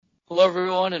Hello,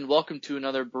 everyone, and welcome to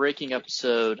another breaking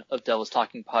episode of Devils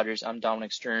Talking Padres. I'm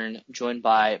Dominic Stern, joined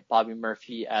by Bobby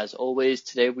Murphy, as always.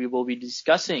 Today, we will be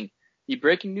discussing the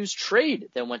breaking news trade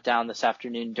that went down this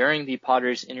afternoon during the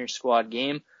Padres inter-squad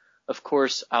game. Of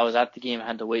course, I was at the game. I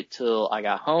had to wait till I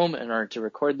got home in order to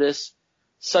record this.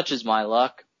 Such is my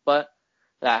luck, but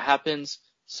that happens.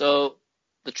 So,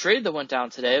 the trade that went down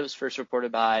today was first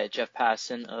reported by Jeff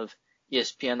Passan of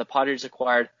ESPN. The Padres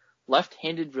acquired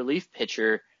left-handed relief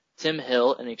pitcher Tim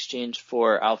Hill in exchange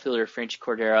for outfielder Franchy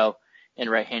Cordero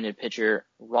and right-handed pitcher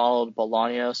Ronald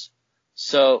Bolaños.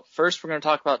 So first we're going to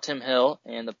talk about Tim Hill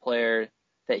and the player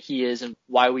that he is and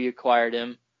why we acquired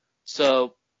him.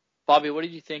 So, Bobby, what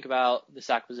did you think about this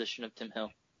acquisition of Tim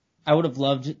Hill? I would have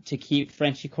loved to keep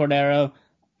Franchy Cordero.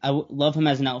 I love him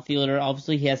as an outfielder.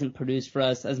 Obviously, he hasn't produced for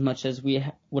us as much as we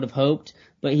would have hoped,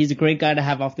 but he's a great guy to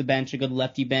have off the bench, a good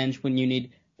lefty bench when you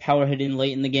need power hitting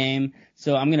late in the game.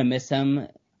 So I'm going to miss him.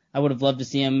 I would have loved to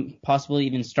see him possibly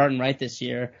even starting right this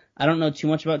year. I don't know too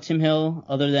much about Tim Hill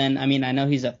other than, I know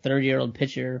he's a 30-year-old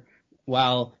pitcher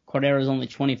while Cordero is only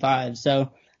 25.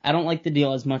 So I don't like the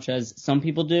deal as much as some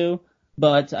people do,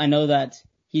 but I know that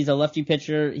he's a lefty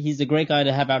pitcher. He's a great guy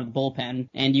to have out of the bullpen,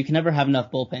 and you can never have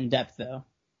enough bullpen depth, though.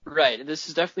 Right. This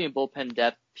is definitely a bullpen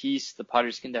depth piece the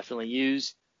Padres can definitely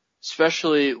use,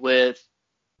 especially with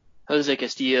Jose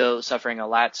Castillo suffering a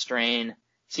lat strain.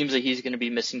 Seems like he's going to be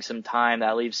missing some time.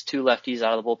 That leaves two lefties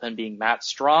out of the bullpen being Matt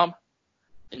Strahm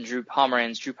and Drew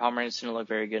Pomeranz. Drew Pomeranz didn't look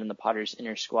very good in the Padres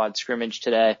inter-squad scrimmage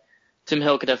today. Tim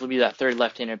Hill could definitely be that third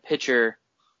left-handed pitcher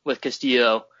with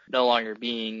Castillo no longer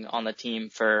being on the team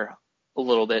for a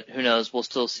little bit. Who knows? We'll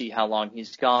still see how long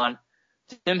he's gone.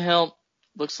 Tim Hill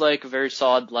looks like a very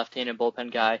solid left-handed bullpen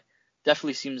guy.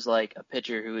 Definitely seems like a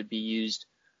pitcher who would be used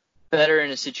better in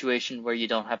a situation where you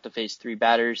don't have to face three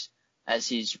batters, as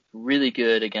he's really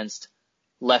good against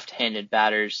left-handed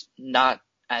batters, not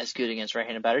as good against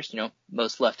right-handed batters.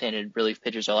 Most left-handed relief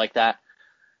pitchers are like that.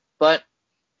 But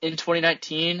in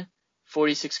 2019,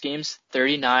 46 games,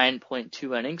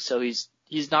 39.2 innings. So he's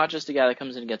not just a guy that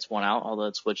comes in and gets one out, although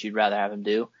that's what you'd rather have him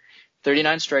do.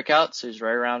 39 strikeouts, so he's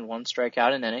right around one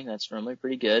strikeout an inning. That's normally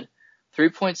pretty good.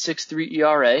 3.63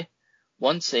 ERA,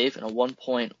 one save, and a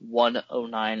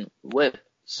 1.109 whip.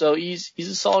 So he's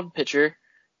a solid pitcher.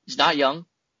 He's not young.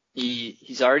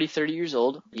 He's already 30 years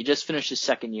old. He just finished his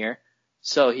second year.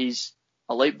 So he's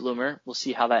a late bloomer. We'll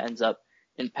see how that ends up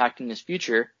impacting his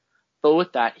future. But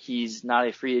with that, he's not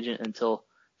a free agent until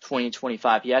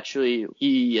 2025.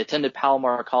 He attended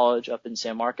Palomar College up in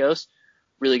San Marcos.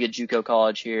 Really good JUCO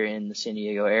college here in the San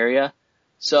Diego area.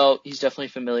 So he's definitely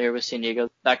familiar with San Diego.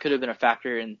 That could have been a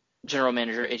factor in general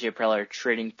manager AJ Preller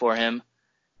trading for him.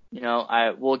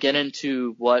 We'll get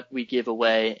into what we give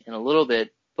away in a little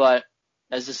bit. But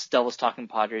as this is Devils Talking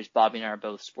Padres, Bobby and I are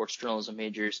both sports journalism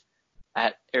majors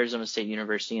at Arizona State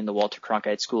University in the Walter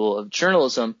Cronkite School of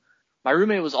Journalism. My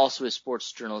roommate was also a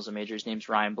sports journalism major. His name's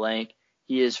Ryan Blank.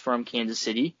 He is from Kansas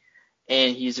City,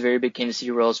 and he's a very big Kansas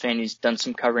City Royals fan. He's done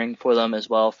some covering for them as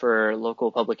well for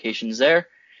local publications there.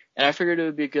 And I figured it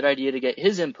would be a good idea to get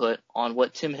his input on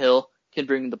what Tim Hill can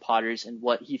bring to the Padres and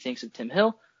what he thinks of Tim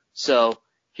Hill. So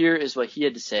here is what he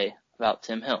had to say about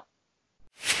Tim Hill.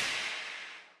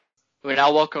 We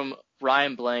now welcome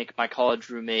Ryan Blank, my college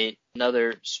roommate,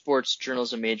 another sports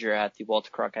journalism major at the Walter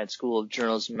Cronkite School of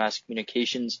Journalism and Mass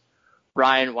Communications.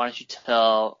 Ryan, why don't you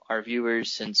tell our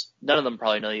viewers, since none of them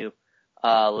probably know you,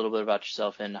 a little bit about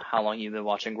yourself and how long you've been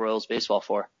watching Royals baseball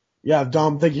for. Yeah,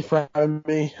 Dom, thank you for having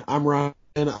me. I'm Ryan.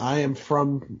 I am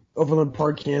from Overland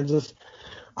Park, Kansas.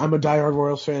 I'm a diehard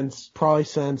Royals fan probably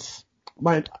since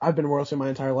I've been a Royals fan my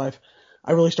entire life.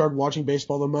 I really started watching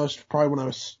baseball the most probably when I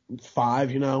was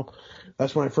 5,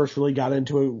 That's when I first really got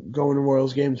into it, going to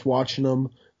Royals games, watching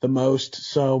them the most.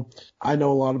 So I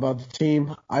know a lot about the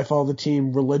team. I follow the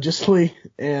team religiously,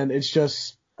 and it's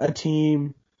just a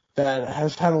team that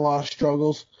has had a lot of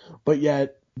struggles, but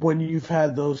yet when you've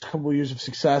had those couple of years of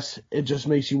success, it just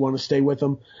makes you want to stay with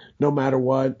them no matter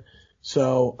what.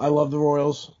 So I love the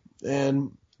Royals,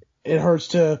 and it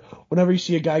hurts whenever you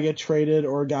see a guy get traded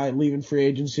or a guy leaving free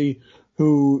agency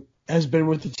who has been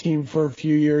with the team for a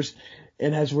few years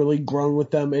and has really grown with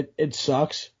them. It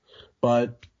sucks,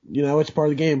 but, it's part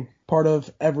of the game. Part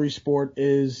of every sport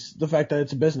is the fact that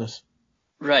it's a business.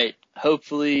 Right.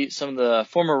 Hopefully some of the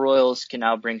former Royals can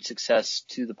now bring success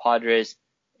to the Padres,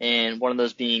 and one of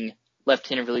those being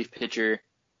left-handed relief pitcher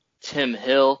Tim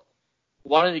Hill.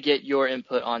 Wanted to get your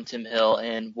input on Tim Hill,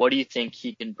 and what do you think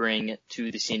he can bring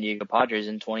to the San Diego Padres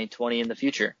in 2020 in the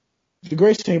future? The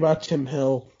greatest thing about Tim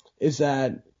Hill is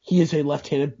that he is a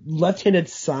left-handed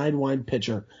sidewind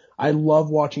pitcher. I love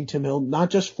watching Tim Hill,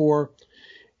 not just for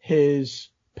his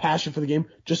passion for the game,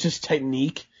 just his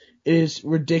technique. It is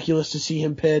ridiculous to see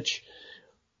him pitch.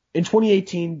 In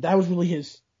 2018, that was really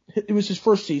it was his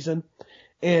first season,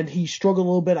 and he struggled a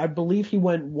little bit. I believe he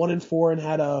went 1-4 and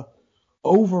had a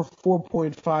over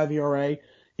 4.5 ERA.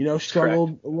 Struggled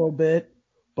Correct. a little bit,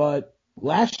 but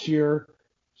last year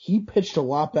he pitched a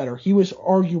lot better. He was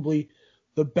arguably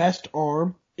the best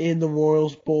arm in the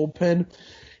Royals bullpen.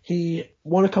 He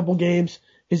won a couple games.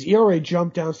 His ERA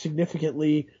jumped down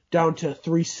significantly, down to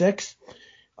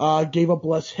 3.6. Gave up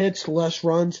less hits, less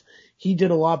runs. He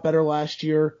did a lot better last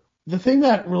year. The thing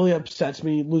that really upsets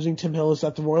me losing Tim Hill is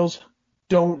that the Royals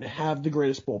don't have the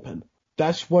greatest bullpen.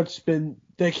 That's what's been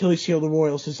the Achilles heel of the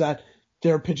Royals, is that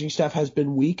their pitching staff has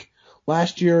been weak.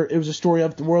 Last year, it was a story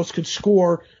of the Royals could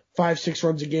score 5-6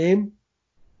 runs a game,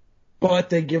 but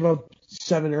they give up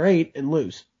 7 or 8 and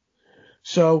lose.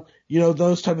 So,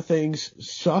 those type of things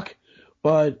suck,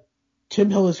 but Tim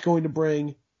Hill is going to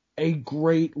bring a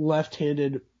great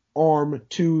left-handed arm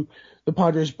to the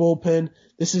Padres bullpen.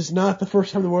 This is not the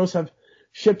first time the Royals have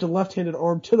shipped a left-handed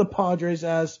arm to the Padres,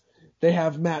 as they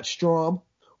have Matt Strahm,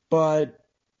 but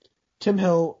Tim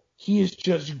Hill, he is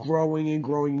just growing and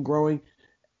growing and growing.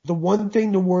 The one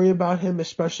thing to worry about him,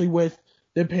 especially with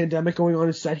the pandemic going on,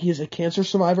 is that he is a cancer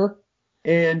survivor.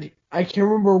 And I can't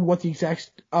remember what the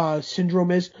exact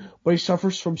syndrome is, but he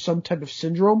suffers from some type of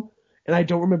syndrome, and I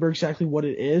don't remember exactly what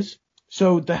it is.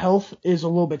 So the health is a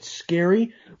little bit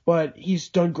scary, but he's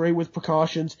done great with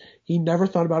precautions. He never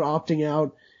thought about opting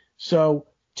out. So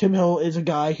Tim Hill is a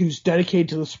guy who's dedicated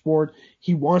to the sport.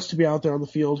 He wants to be out there on the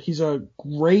field. He's a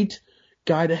great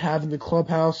guy to have in the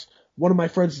clubhouse. One of my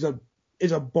friends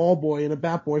is a ball boy and a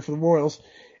bat boy for the Royals,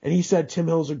 and he said Tim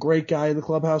Hill's a great guy in the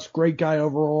clubhouse, great guy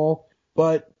overall.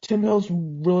 But Tim Hill's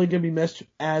really going to be missed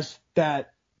as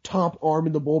that top arm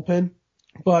in the bullpen.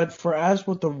 But for as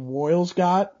what the Royals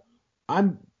got,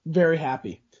 I'm very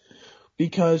happy,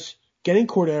 because getting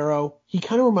Cordero, he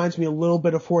kind of reminds me a little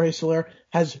bit of Jorge Soler,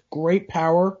 has great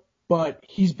power, but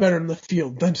he's better in the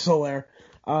field than Soler.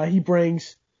 He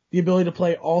brings the ability to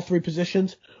play all 3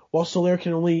 positions, while Soler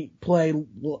can only play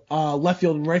left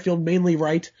field and right field, mainly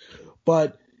right,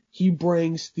 but he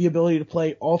brings the ability to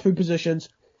play all 3 positions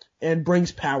and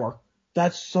brings power.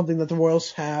 That's something that the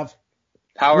Royals have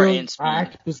Power really and speed.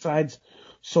 lacked besides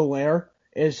Soler,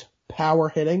 is power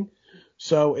hitting.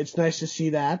 So it's nice to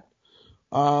see that.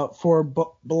 For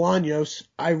Bolaños,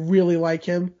 I really like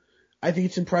him. I think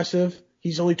it's impressive.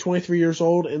 He's only 23 years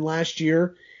old, and last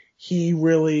year he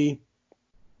really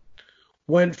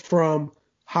went from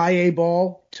high A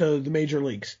ball to the major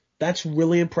leagues. That's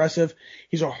really impressive.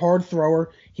 He's a hard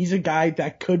thrower. He's a guy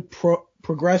that could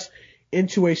progress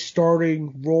into a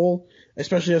starting role,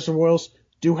 especially as the Royals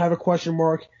do have a question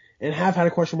mark and have had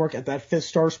a question mark at that 5th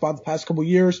starter spot the past couple of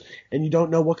years, and you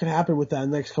don't know what could happen with that in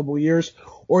the next couple of years.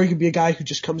 Or he could be a guy who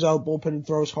just comes out of the bullpen and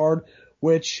throws hard,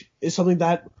 which is something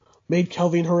that made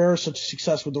Kelvin Herrera such a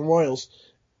success with the Royals.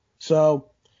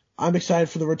 So I'm excited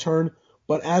for the return.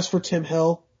 But as for Tim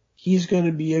Hill, he's going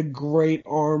to be a great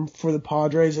arm for the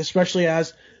Padres, especially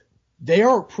as they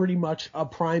are pretty much a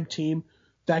prime team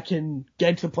that can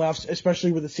get to the playoffs,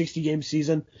 especially with a 60-game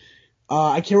season.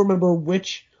 I can't remember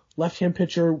which left-hand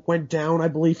pitcher went down, I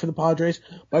believe, for the Padres.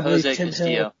 But I believe Jose Tim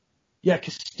Castillo. Hill. Yeah,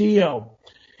 Castillo.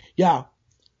 Yeah.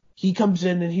 He comes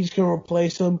in and he's going to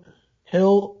replace him.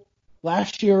 Hill,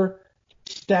 last year,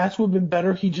 stats would have been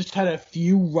better. He just had a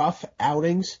few rough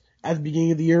outings at the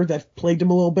beginning of the year that plagued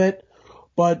him a little bit.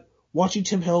 But watching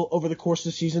Tim Hill over the course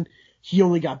of the season, he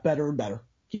only got better and better.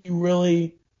 He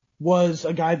really was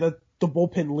a guy that the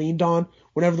bullpen leaned on.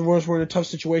 Whenever the Royals were in a tough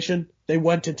situation, they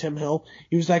went to Tim Hill.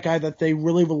 He was that guy that they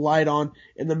really relied on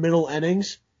in the middle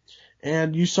innings.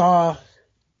 And you saw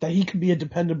that he could be a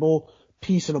dependable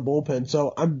piece in a bullpen.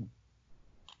 So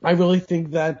I really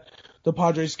think that the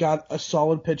Padres got a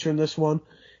solid pitcher in this one,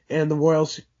 and the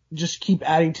Royals just keep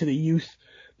adding to the youth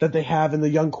that they have in the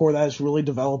young core that is really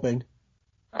developing.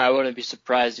 I wouldn't be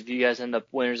surprised if you guys end up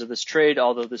winners of this trade,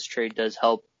 although this trade does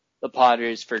help the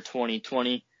Padres for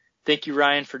 2020. Thank you,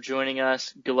 Ryan, for joining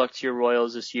us. Good luck to your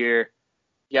Royals this year.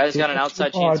 You guys got an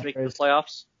outside chance to make the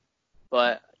playoffs,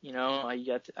 but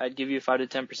I'd give you a 5 to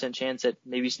 10% chance at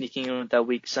maybe sneaking in with that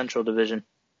weak Central Division.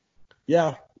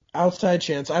 Yeah, outside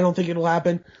chance. I don't think it'll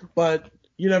happen, but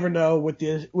you never know with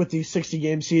the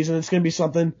 60-game season. It's going to be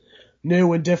something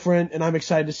new and different, and I'm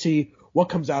excited to see what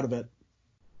comes out of it.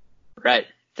 Right.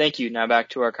 Thank you. Now back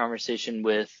to our conversation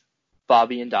with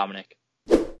Bobby and Dominic.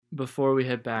 Before we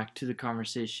head back to the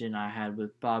conversation I had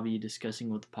with Bobby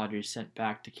discussing what the Padres sent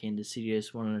back to Kansas City, I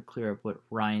just wanted to clear up what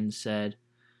Ryan said.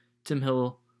 Tim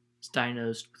Hill was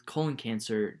diagnosed with colon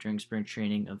cancer during spring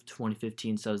training of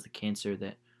 2015, so that was the cancer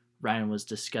that Ryan was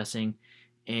discussing,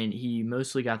 and he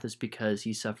mostly got this because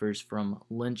he suffers from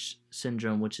Lynch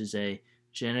syndrome, which is a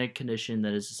genetic condition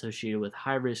that is associated with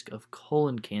high risk of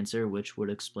colon cancer, which would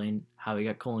explain how he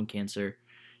got colon cancer.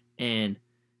 And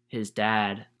his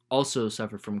dad also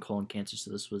suffered from colon cancer,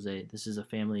 so this is a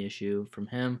family issue from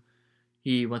him.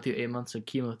 He went through 8 months of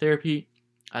chemotherapy,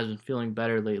 has been feeling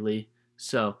better lately,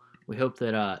 so we hope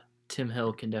that Tim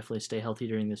Hill can definitely stay healthy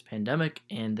during this pandemic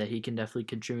and that he can definitely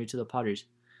contribute to the Padres.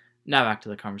 Now back to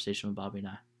the conversation with Bobby and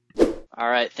I. All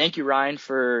right. Thank you, Ryan,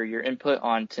 for your input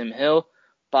on Tim Hill.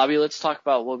 Bobby, let's talk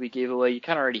about what we gave away. You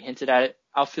kind of already hinted at it.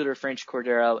 Outfielder Franchy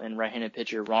Cordero and right-handed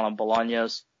pitcher Ronald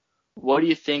Bolaños. What do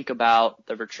you think about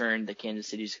the return that Kansas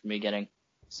City's going to be getting?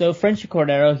 So Franchy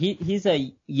Cordero, he's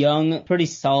a young, pretty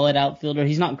solid outfielder.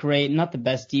 He's not great, not the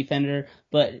best defender,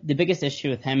 but the biggest issue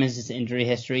with him is his injury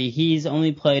history. He's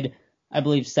only played, I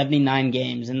believe, 79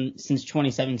 games since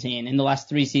 2017 in the last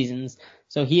 3 seasons.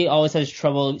 So he always has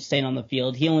trouble staying on the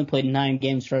field. He only played 9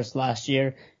 games for us last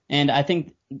year, and I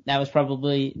think that was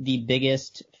probably the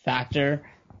biggest factor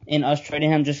in us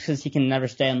trading him, just because he can never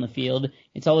stay on the field.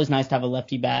 It's always nice to have a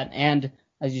lefty bat, and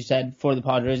as you said, for the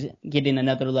Padres, getting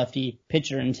another lefty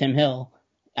pitcher in Tim Hill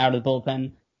out of the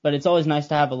bullpen. But it's always nice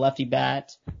to have a lefty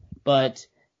bat. But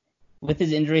with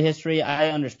his injury history, I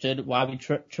understood why we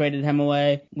traded him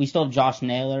away. We still have Josh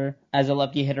Naylor as a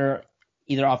lefty hitter,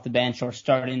 either off the bench or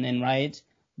starting in right.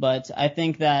 But I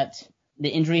think that the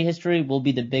injury history will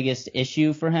be the biggest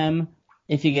issue for him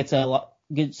if he gets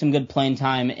some good playing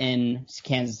time in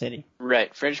Kansas City.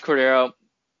 Right. Franchy Cordero,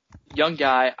 young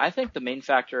guy. I think the main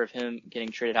factor of him getting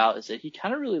traded out is that he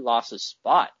kind of really lost his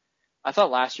spot. I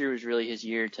thought last year was really his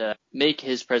year to make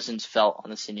his presence felt on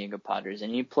the San Diego Padres,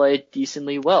 and he played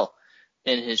decently well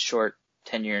in his short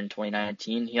tenure in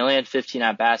 2019. He only had 15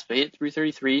 at-bats, but he hit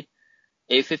 333,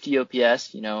 850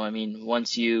 OPS.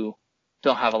 Once you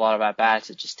don't have a lot of at-bats,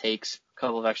 it just takes a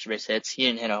couple of extra base hits. He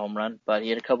didn't hit a home run, but he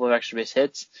had a couple of extra base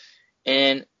hits,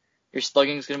 and your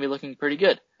slugging is going to be looking pretty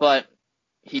good. But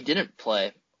he didn't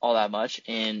play all that much,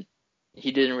 and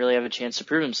he didn't really have a chance to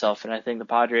prove himself. And I think the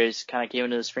Padres kind of came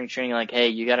into the spring training like, hey,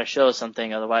 you got to show us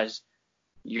something, otherwise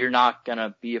you're not going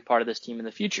to be a part of this team in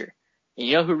the future. And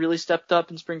you know who really stepped up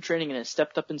in spring training and has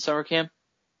stepped up in summer camp?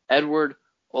 Edward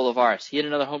Olivares. He had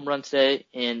another home run today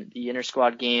in the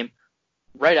inter-squad game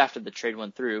right after the trade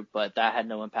went through, but that had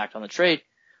no impact on the trade.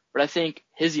 But I think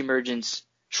his emergence,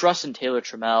 trust in Taylor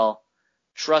Trammell,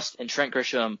 trust in Trent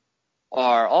Grisham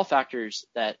are all factors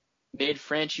that made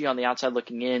Franchy on the outside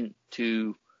looking in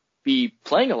to be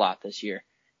playing a lot this year.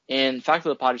 And the fact that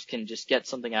the Padres can just get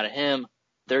something out of him,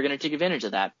 they're going to take advantage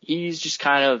of that. He's just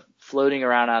kind of floating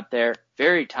around out there,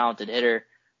 very talented hitter,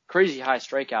 crazy high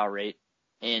strikeout rate,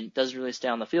 and doesn't really stay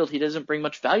on the field. He doesn't bring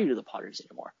much value to the Padres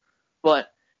anymore. But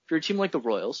if you're a team like the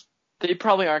Royals, they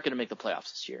probably aren't going to make the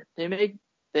playoffs this year. They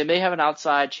may have an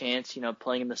outside chance,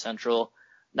 playing in the Central,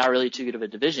 not really too good of a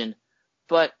division,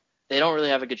 but they don't really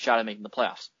have a good shot at making the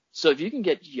playoffs. So if you can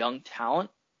get young talent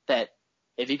that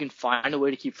if you can find a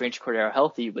way to keep Franchy Cordero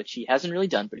healthy, which he hasn't really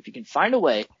done, but if you can find a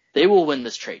way, they will win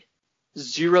this trade.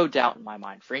 Zero doubt in my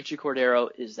mind. Franchy Cordero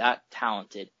is that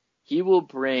talented. He will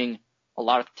bring a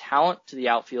lot of talent to the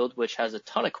outfield, which has a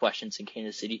ton of questions in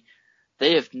Kansas City.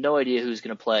 They have no idea who's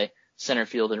going to play center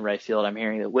field and right field. I'm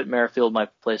hearing that Whit Merrifield might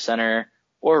play center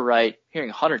or right. I'm hearing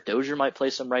Hunter Dozier might play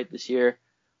some right this year.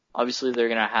 Obviously, they're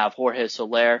going to have Jorge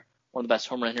Soler, one of the best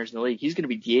home run hitters in the league. He's going to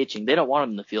be DHing. They don't want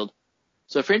him in the field.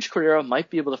 So Franchy Cordero might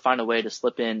be able to find a way to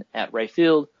slip in at right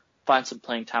field, find some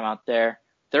playing time out there.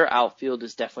 Their outfield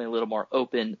is definitely a little more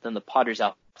open than the Padres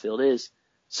outfield is.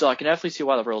 So I can definitely see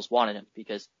why the Royals wanted him,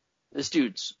 because this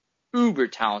dude's uber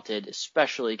talented,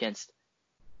 especially against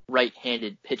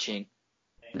right-handed pitching.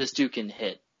 This dude can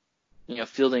hit.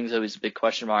 Fielding's always a big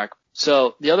question mark.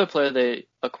 So the other player they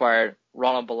acquired,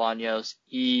 Ronald Bolaños,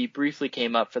 he briefly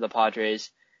came up for the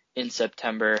Padres in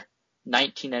September.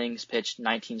 19 innings pitched,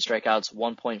 19 strikeouts,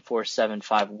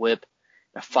 1.475 whip,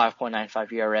 a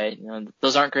 5.95 ERA.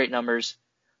 Those aren't great numbers.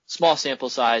 Small sample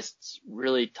size. It's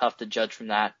really tough to judge from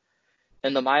that.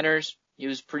 In the minors, he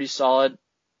was pretty solid.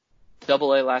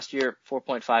 Double-A last year,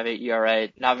 4.58 ERA,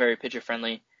 not very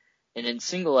pitcher-friendly. And in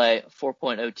Single-A,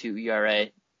 4.02 ERA.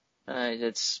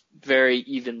 It's very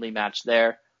evenly matched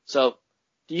there. So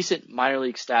decent minor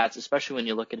league stats, especially when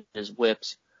you look at his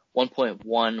whips.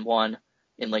 1.11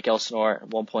 in Lake Elsinore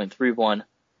and 1.31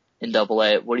 in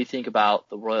Double-A. What do you think about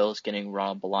the Royals getting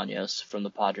Ronald Bolaños from the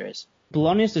Padres?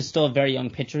 Bolaños is still a very young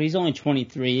pitcher. He's only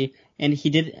 23, and he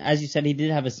did, as you said, he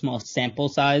did have a small sample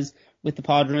size with the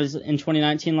Padres in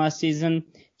 2019 last season.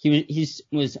 He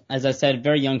was, as I said, a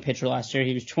very young pitcher last year.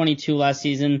 He was 22 last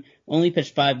season, only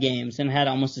pitched 5 games, and had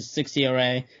almost a 6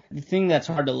 ERA. The thing that's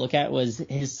hard to look at was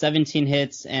his 17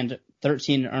 hits and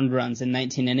 13 earned runs in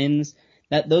 19 innings.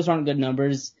 Those aren't good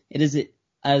numbers. It is,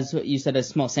 as you said, a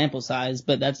small sample size,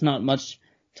 but that's not much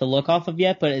to look off of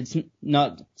yet, but it's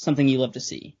not something you love to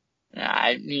see.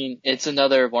 I mean, it's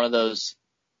another one of those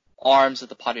arms that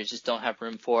the Padres just don't have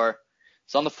room for.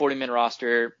 It's on the 40-man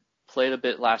roster, played a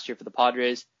bit last year for the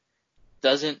Padres,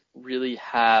 doesn't really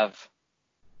have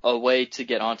a way to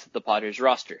get onto the Padres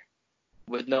roster.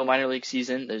 With no minor league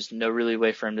season, there's no really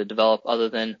way for him to develop other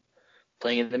than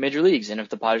playing in the major leagues. And if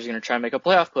the Padres are going to try and make a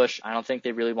playoff push, I don't think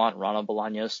they really want Ronald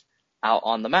Bolaños out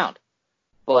on the mound.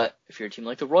 But if you're a team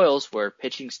like the Royals, where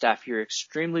pitching staff you're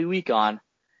extremely weak on,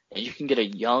 and you can get a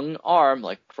young arm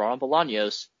like Ronald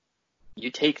Bolaños,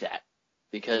 you take that.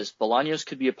 Because Bolaños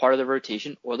could be a part of their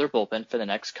rotation or their bullpen for the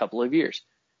next couple of years.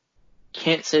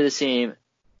 Can't say the same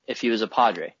if he was a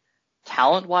Padre.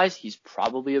 Talent-wise, he's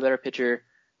probably a better pitcher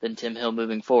than Tim Hill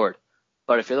moving forward.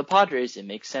 But if you're the Padres, it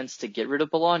makes sense to get rid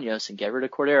of Bolaños and get rid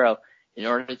of Cordero in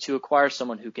order to acquire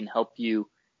someone who can help you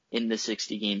in the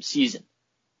 60-game season.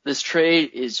 This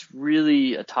trade is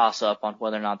really a toss-up on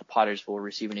whether or not the Padres will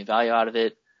receive any value out of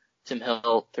it. Tim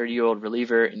Hill, 30-year-old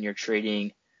reliever, and you're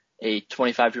trading a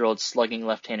 25-year-old slugging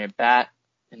left-handed bat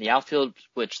in the outfield,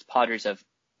 which the Padres have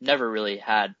never really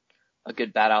had a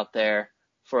good bat out there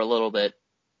for a little bit.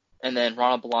 And then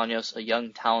Ronald Bolaños, a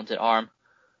young, talented arm,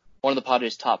 one of the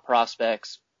Padres' top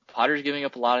prospects. The Padres giving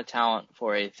up a lot of talent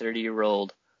for a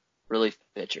 30-year-old relief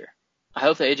pitcher. I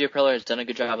hope that A.J. Preller has done a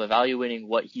good job evaluating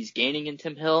what he's gaining in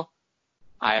Tim Hill.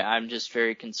 I'm just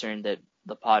very concerned that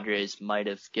the Padres might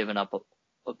have given up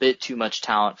a bit too much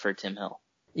talent for Tim Hill.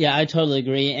 Yeah, I totally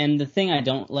agree. And the thing I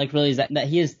don't like really is that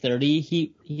he is 30.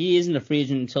 He isn't a free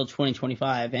agent until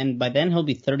 2025, and by then he'll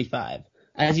be 35.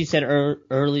 As you said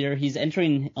earlier, he's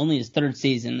entering only his 3rd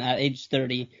season at age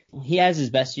 30. He has his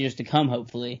best years to come,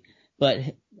 hopefully.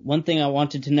 But one thing I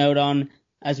wanted to note on,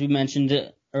 as we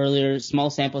mentioned earlier, small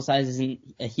sample size isn't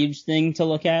a huge thing to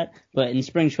look at. But in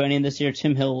spring training this year,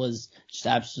 Tim Hill was just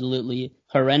absolutely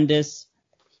horrendous.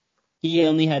 He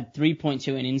only had 3.2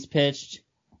 innings pitched,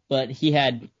 but he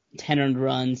had 10 earned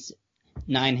runs,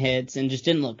 9 hits, and just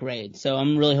didn't look great. So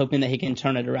I'm really hoping that he can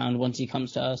turn it around once he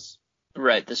comes to us.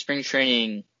 Right. The spring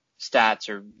training stats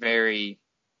are very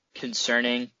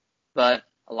concerning, but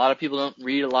a lot of people don't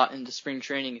read a lot into spring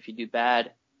training. If you do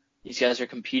bad, these guys are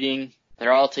competing.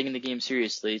 They're all taking the game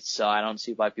seriously, so I don't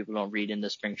see why people don't read into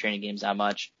spring training games that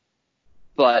much.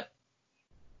 But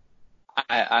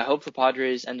I hope the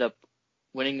Padres end up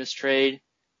winning this trade.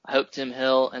 I hope Tim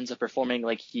Hill ends up performing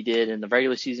like he did in the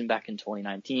regular season back in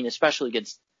 2019, especially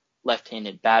against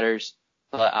left-handed batters.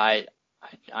 But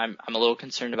I'm a little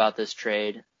concerned about this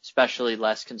trade, especially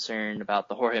less concerned about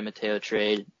the Jorge Mateo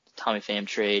trade, the Tommy Pham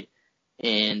trade,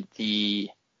 and the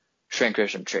Trent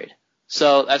Grisham trade.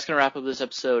 So that's going to wrap up this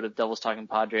episode of Devils Talking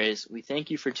Padres. We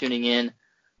thank you for tuning in.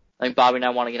 I think Bobby and I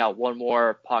want to get out one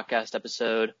more podcast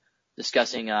episode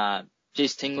discussing Jace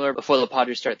Tingler before the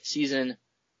Padres start the season.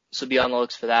 So be on the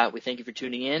looks for that. We thank you for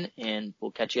tuning in, and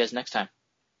we'll catch you guys next time.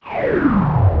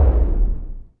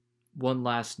 One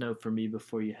last note for me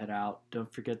before you head out.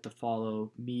 Don't forget to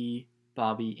follow me,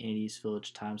 Bobby, and East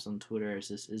Village Times on Twitter, as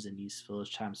this is an East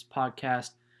Village Times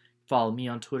podcast. Follow me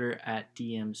on Twitter at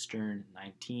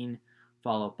DMStern19.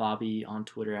 Follow Bobby on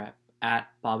Twitter at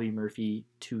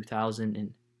BobbyMurphy2000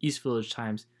 and East Village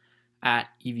Times at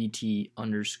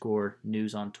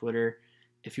EVT_news on Twitter.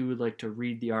 If you would like to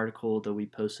read the article that we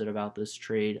posted about this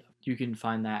trade, you can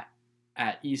find that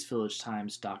at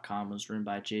eastvillagetimes.com. It was written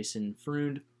by Jason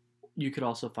Freund. You could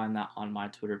also find that on my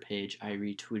Twitter page. I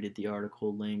retweeted the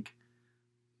article link.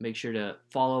 Make sure to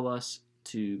follow us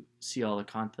to see all the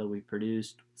content we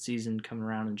produced. Season coming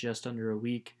around in just under a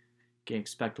week. You can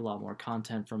expect a lot more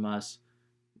content from us.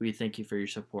 We thank you for your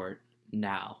support.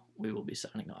 Now we will be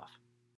signing off.